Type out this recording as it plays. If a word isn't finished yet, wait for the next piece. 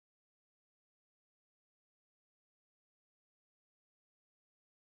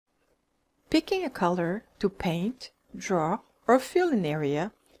Picking a color to paint, draw, or fill an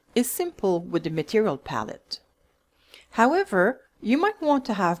area is simple with the material palette. However, you might want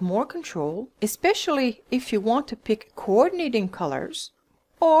to have more control, especially if you want to pick coordinating colors,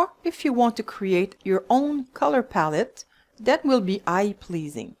 or if you want to create your own color palette that will be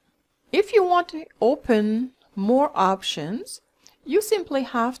eye-pleasing. If you want to open more options, you simply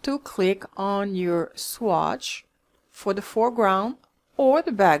have to click on your swatch for the foreground or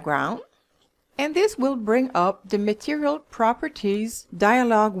the background, and this will bring up the Material Properties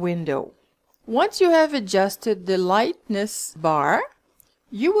dialog window. Once you have adjusted the lightness bar,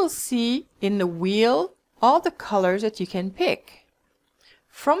 you will see in the wheel all the colors that you can pick.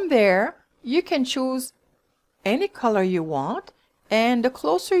 From there, you can choose any color you want, and the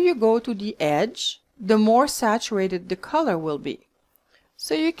closer you go to the edge, the more saturated the color will be.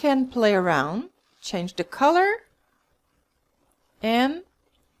 So you can play around, change the color, and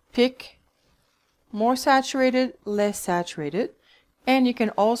pick more saturated, less saturated, and you can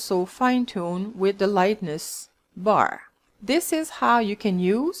also fine-tune with the lightness bar. This is how you can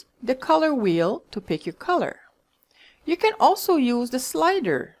use the color wheel to pick your color. You can also use the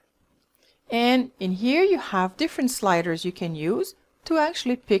slider, and in here you have different sliders you can use to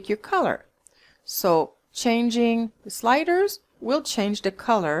actually pick your color. So changing the sliders will change the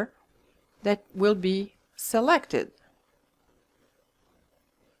color that will be selected.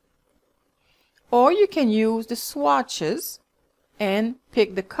 Or you can use the swatches and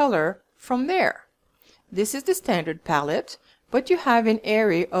pick the color from there. This is the standard palette, but you have an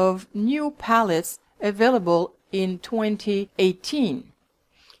array of new palettes available in 2018,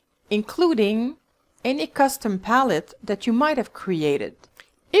 including any custom palette that you might have created.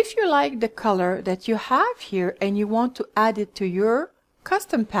 If you like the color that you have here and you want to add it to your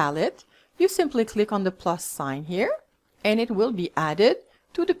custom palette, you simply click on the plus sign here and it will be added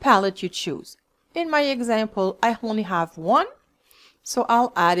to the palette you choose. In my example, I only have one, so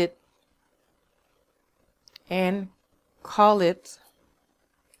I'll add it and call it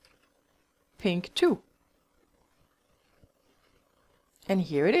Pink 2. And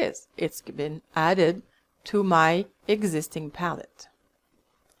here it is. It's been added to my existing palette.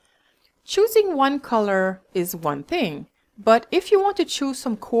 Choosing one color is one thing, but if you want to choose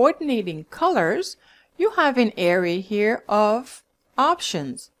some coordinating colors, you have an array here of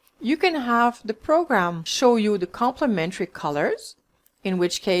options. You can have the program show you the complementary colors, in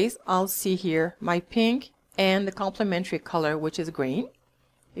which case I'll see here my pink and the complementary color, which is green.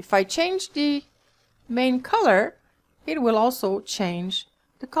 If I change the main color, it will also change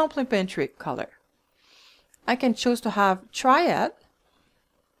the complementary color. I can choose to have triad,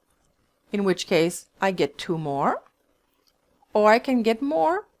 in which case I get 2 more, or I can get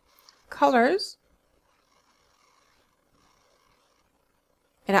more colors,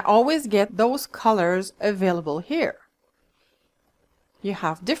 and I always get those colors available here. You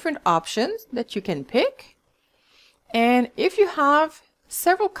have different options that you can pick, and if you have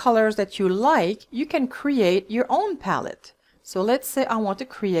several colors that you like, you can create your own palette. So let's say I want to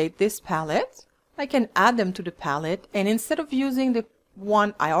create this palette. I can add them to the palette, and instead of using the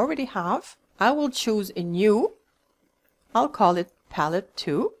one I already have, I will choose a new. I'll call it palette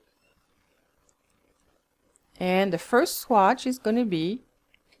 2, and the first swatch is going to be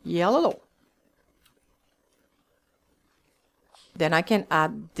yellow. Then I can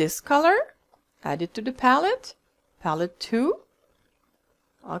add this color, add it to the palette, palette 2.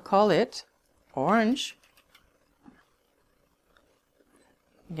 I'll call it orange.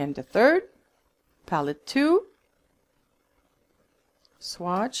 Again, the third, palette 2,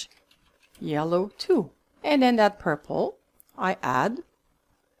 swatch yellow 2. And then that purple, I add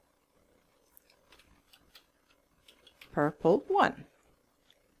purple 1.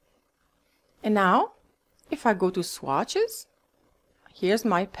 And now, if I go to swatches, here's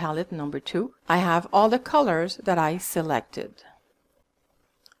my palette number 2. I have all the colors that I selected.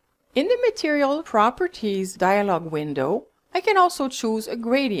 In the Material Properties dialog window, I can also choose a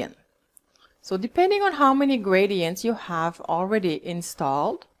gradient. So depending on how many gradients you have already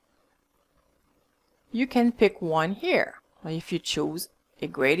installed, you can pick one here. If you choose a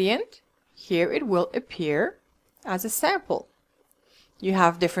gradient, here it will appear as a sample. You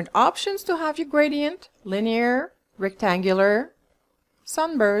have different options to have your gradient: linear, rectangular,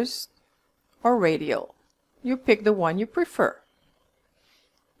 sunburst, or radial. You pick the one you prefer.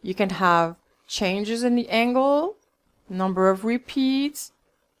 You can have changes in the angle, number of repeats,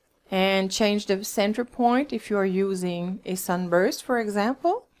 and change the center point if you are using a sunburst, for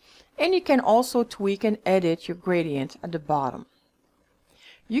example. And you can also tweak and edit your gradient at the bottom.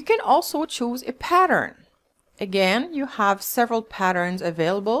 You can also choose a pattern. Again, you have several patterns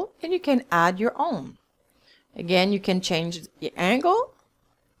available and you can add your own. Again, you can change the angle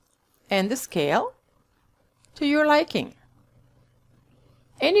and the scale to your liking.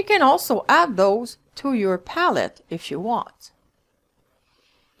 And you can also add those to your palette if you want.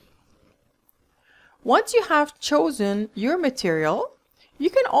 Once you have chosen your material,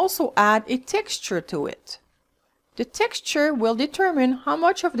 you can also add a texture to it. The texture will determine how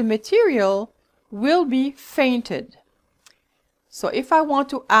much of the material will be painted. So if I want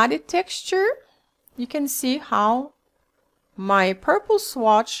to add a texture, you can see how my purple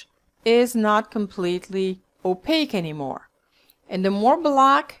swatch is not completely opaque anymore. And the more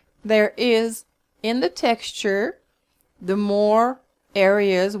black there is in the texture, the more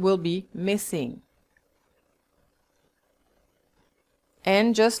areas will be missing.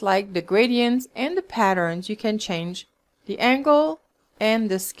 And just like the gradients and the patterns, you can change the angle and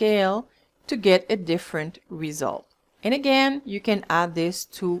the scale to get a different result. And again, you can add this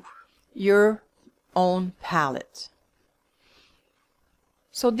to your own palette.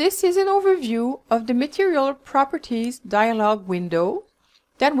 So this is an overview of the Material Properties dialog window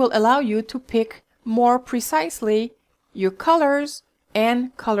that will allow you to pick more precisely your colors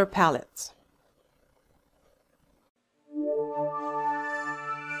and color palettes.